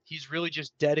he's really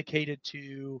just dedicated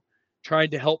to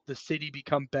trying to help the city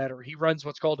become better. He runs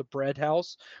what's called a bread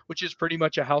house, which is pretty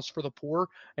much a house for the poor,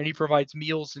 and he provides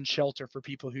meals and shelter for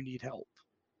people who need help.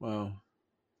 Wow.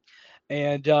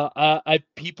 And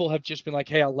people have just been like,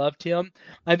 "Hey, I loved him."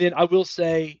 And then I will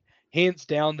say, hands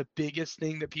down, the biggest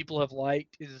thing that people have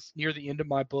liked is near the end of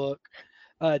my book,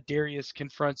 Darius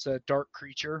confronts a dark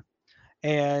creature,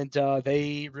 and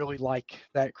they really like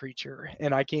that creature.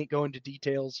 And I can't go into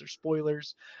details or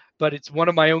spoilers, but it's one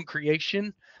of my own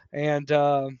creation, and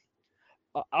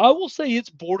I will say it's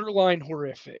borderline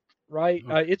horrific. Right?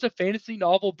 Okay. It's a fantasy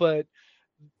novel, but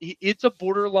it's a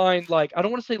borderline, like, I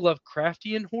don't want to say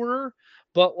Lovecraftian horror,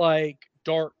 but like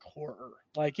dark horror.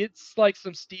 Like it's like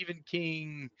some Stephen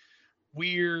King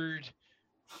weird,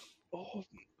 oh,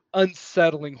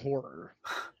 unsettling horror.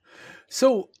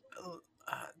 So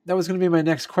that was going to be my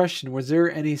next question. Was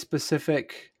there any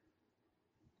specific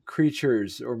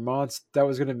creatures or monsters that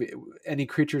was going to be any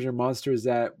creatures or monsters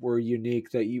that were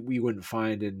unique that we wouldn't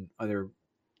find in other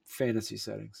fantasy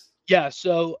settings? Yeah,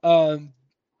 so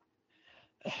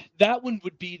that one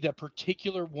would be the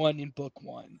particular one in book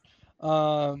one.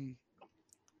 Um,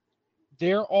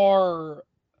 there are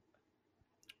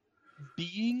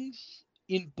beings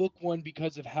in book one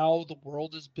because of how the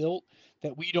world is built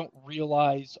that we don't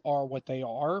realize are what they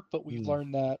are, but we've Hmm.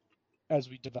 learned that as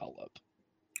we develop.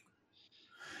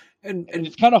 And And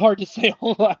it's kind of hard to say a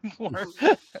whole lot more.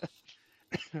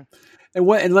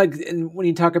 and when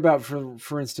you talk about,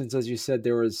 for instance, as you said,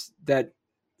 there was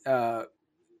uh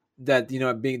that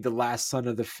being the last son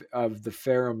of the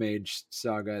Pharaoh Mage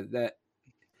saga. That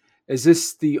is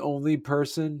this the only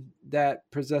person that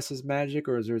possesses magic,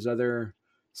 or is there other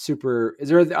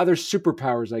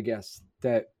superpowers, I guess,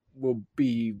 that will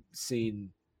be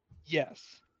seen?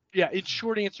 Yes. Yeah, in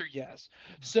short answer, yes.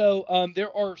 So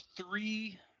there are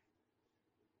three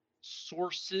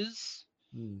sources.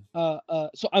 Hmm.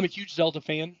 So I'm a huge Zelda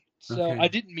fan. So I Okay.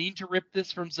 didn't mean to rip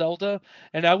this from Zelda,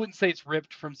 and I wouldn't say it's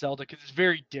ripped from Zelda because it's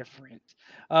very different.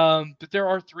 But there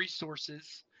are three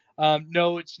sources.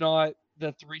 No, it's not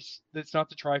the three. That's not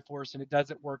the Triforce, and it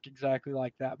doesn't work exactly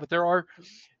like that. But there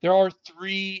are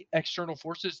three external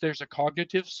forces. There's a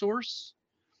cognitive source,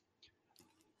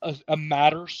 a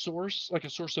matter source, like a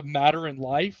source of matter and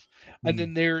life, and Hmm.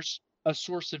 then there's a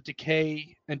source of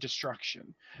decay and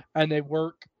destruction, and they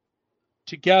work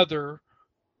together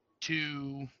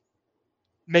to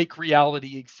make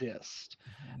reality exist.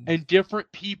 And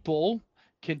different people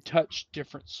can touch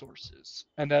different sources,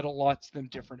 and that allots them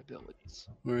different abilities.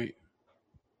 Right.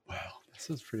 Wow, that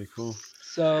sounds pretty cool.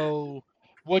 So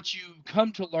what you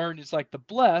come to learn is like the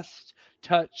blessed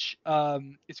touch.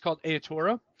 It's called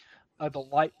Aetora, the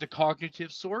light, the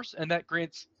cognitive source, and that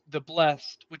grants the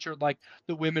blessed, which are like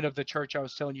the women of the church I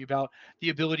was telling you about, the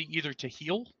ability either to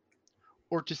heal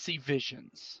or to see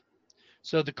visions.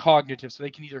 So the cognitive, so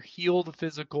they can either heal the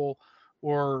physical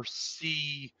or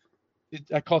see.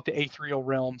 I call it the ethereal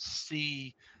realm.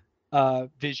 See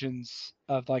visions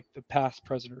of like the past,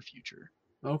 present, or future.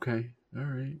 Okay. All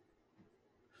right.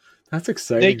 That's They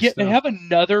exciting get they stuff. have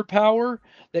another power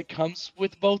that comes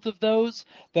with both of those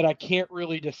that I can't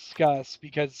really discuss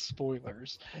because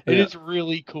spoilers. It Yeah. is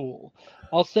really cool.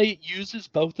 I'll say it uses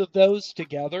both of those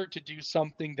together to do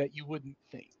something that you wouldn't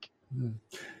think. Hmm.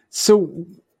 So,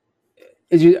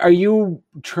 are you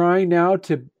trying now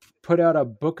to put out a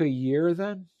book a year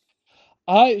then?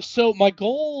 I so my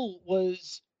goal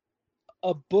was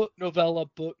a book novella,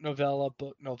 book novella,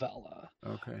 book novella.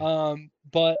 Okay.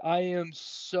 But I am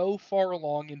so far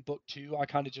along in book two, I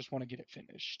kind of just want to get it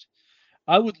finished.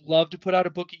 I would love to put out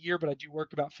a book a year, but I do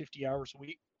work about 50 hours a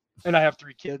week. and I have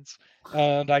 3 kids,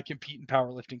 and I compete in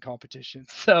powerlifting competitions.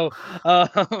 So,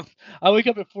 I wake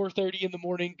up at 4:30 in the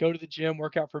morning, go to the gym,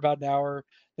 work out for about an hour,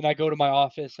 then I go to my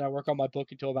office and I work on my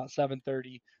book until about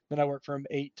 7:30. Then I work from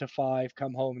 8 to 5,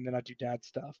 come home, and then I do dad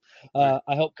stuff. Right.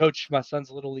 I help coach my son's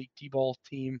little league t-ball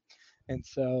team, and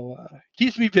so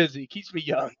keeps me busy, keeps me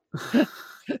young.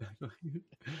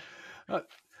 uh,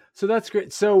 so that's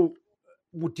great. So,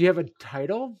 do you have a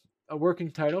title, a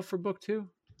working title for book 2?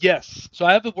 Yes, so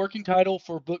I have a working title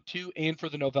for book 2 and for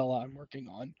the novella I'm working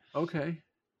on. Okay.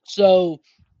 So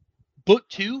book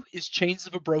 2 is Chains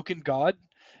of a Broken God.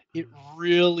 It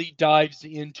really dives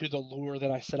into the lore that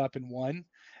I set up in 1,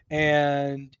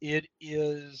 and it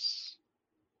is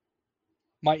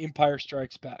my Empire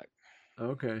Strikes Back.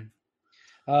 Okay.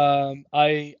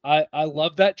 I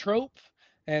love that trope,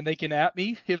 and they can at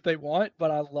me if they want,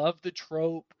 but I love the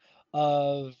trope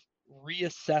of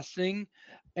reassessing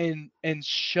and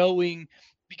showing,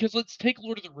 because let's take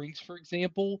Lord of the Rings for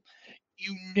example.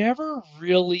 You never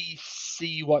really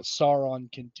see what Sauron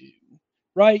can do,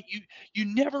 right? You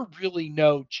never really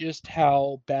know just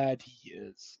how bad he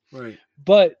is. Right.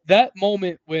 But that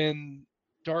moment when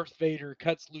Darth Vader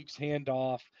cuts Luke's hand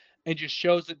off and just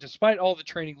shows that despite all the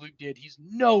training Luke did, he's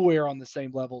nowhere on the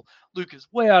same level. Luke is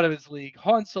way out of his league.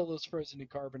 Han Solo's frozen in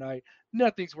carbonite.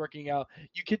 Nothing's working out.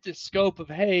 You get this scope of,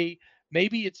 hey,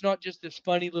 maybe it's not just this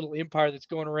funny little empire that's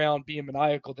going around being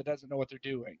maniacal that doesn't know what they're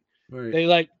doing.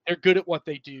 Right. They're good at what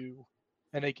they do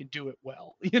and they can do it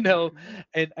well,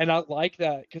 and I like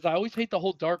that because I always hate the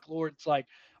whole Dark Lord. It's like,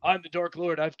 I'm the Dark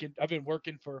Lord. I've been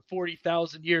working for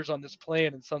 40,000 years on this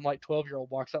plan, and some like 12-year-old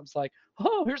walks up and's like,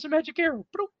 oh, here's a magic arrow,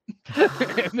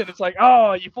 and then it's like,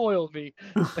 oh, you foiled me.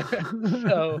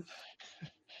 So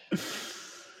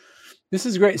this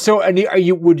is great. So, and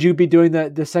would you be doing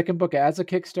the second book as a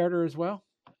Kickstarter as well?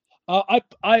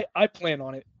 I plan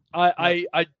on it. Yep.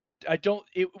 I don't.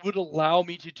 It would allow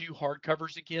me to do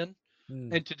hardcovers again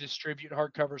Mm. and to distribute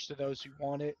hardcovers to those who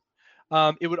want it.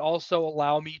 It would also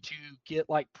allow me to get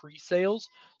like pre-sales,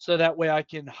 so that way I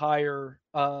can hire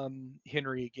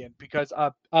Henry again, because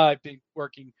I've been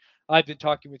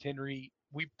talking with Henry.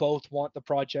 We both want the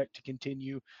project to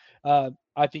continue.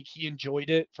 I think he enjoyed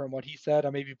it from what he said.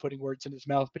 I may be putting words in his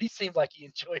mouth, but he seemed like he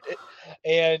enjoyed it,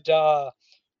 and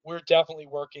we're definitely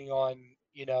working on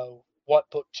what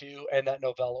book 2 and that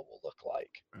novella will look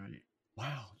like. Right.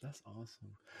 Wow, that's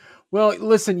awesome. Well,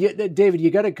 listen, David,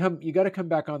 you got to come. You got to come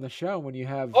back on the show when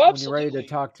Oh, when you're ready to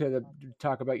absolutely.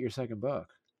 talk about your second book.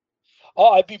 Oh,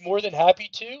 I'd be more than happy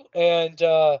to, and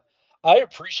I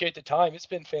appreciate the time. It's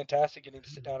been fantastic getting to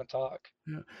sit down and talk.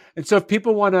 Yeah. And so, if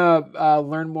people want to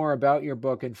learn more about your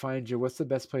book and find you, what's the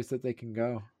best place that they can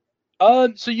go?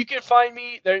 So you can find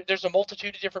me there. There's a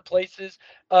multitude of different places.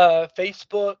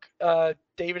 Facebook,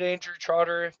 David Andrew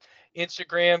Trotter.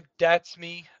 Instagram, that's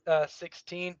me,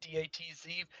 16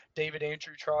 DATZ, David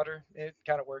Andrew Trotter. It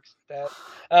kind of works that.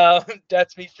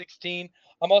 That's me 16.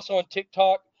 I'm also on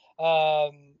TikTok.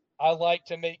 I like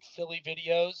to make silly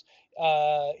videos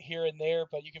here and there,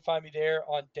 but you can find me there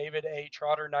on David A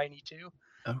Trotter 92,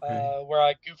 Okay. where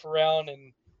I goof around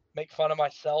and make fun of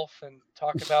myself and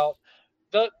talk about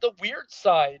the weird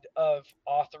side of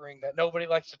authoring that nobody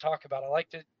likes to talk about. I like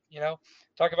to,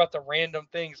 talk about the random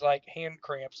things like hand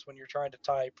cramps when you're trying to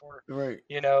type, or, Right.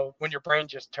 when your brain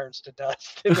just turns to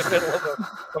dust in the middle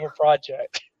of a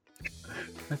project.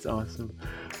 That's awesome.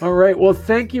 All right. Well,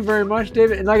 thank you very much,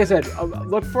 David. And like I said, I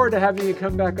look forward to having you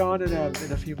come back on in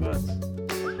a few months.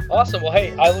 Awesome. Well,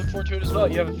 hey, I look forward to it as well.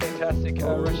 You have a fantastic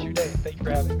rest of your day. Thank you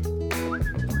for having me.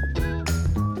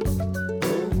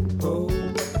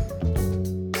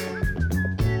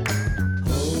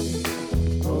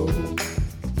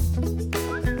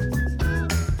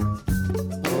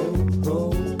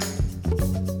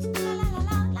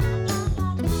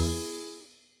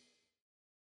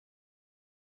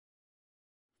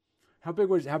 How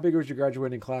big was your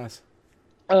graduating class?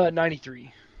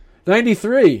 93.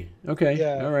 93. Okay.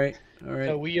 Yeah. All right. All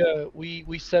So right.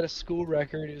 we set a school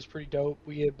record. It was pretty dope.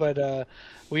 We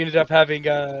ended up having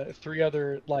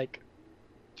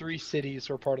three cities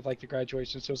were part of like the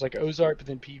graduation. So it was like Ozark, but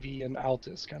then PV and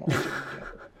Altus kind of all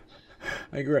together.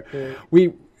 I gra- Yeah.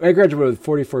 I graduated with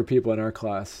 44 people in our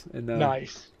class, and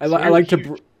Nice. I, So I you're like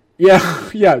huge. yeah,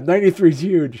 yeah, 93 is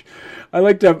huge. I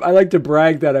like to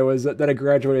brag that I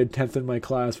graduated 10th in my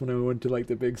class when I went to like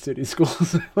the big city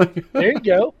schools. Like, There you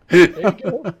go. There you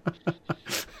go.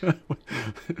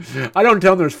 I don't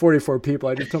tell them there's 44 people.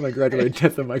 I just tell them I graduated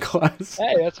 10th in my class.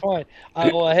 Hey, that's fine.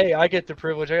 Well, hey, I get the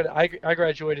privilege. I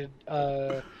graduated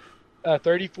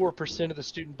 34% of the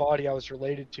student body I was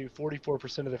related to,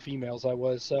 44% of the females I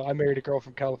was. So I married a girl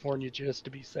from California just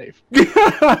to be safe.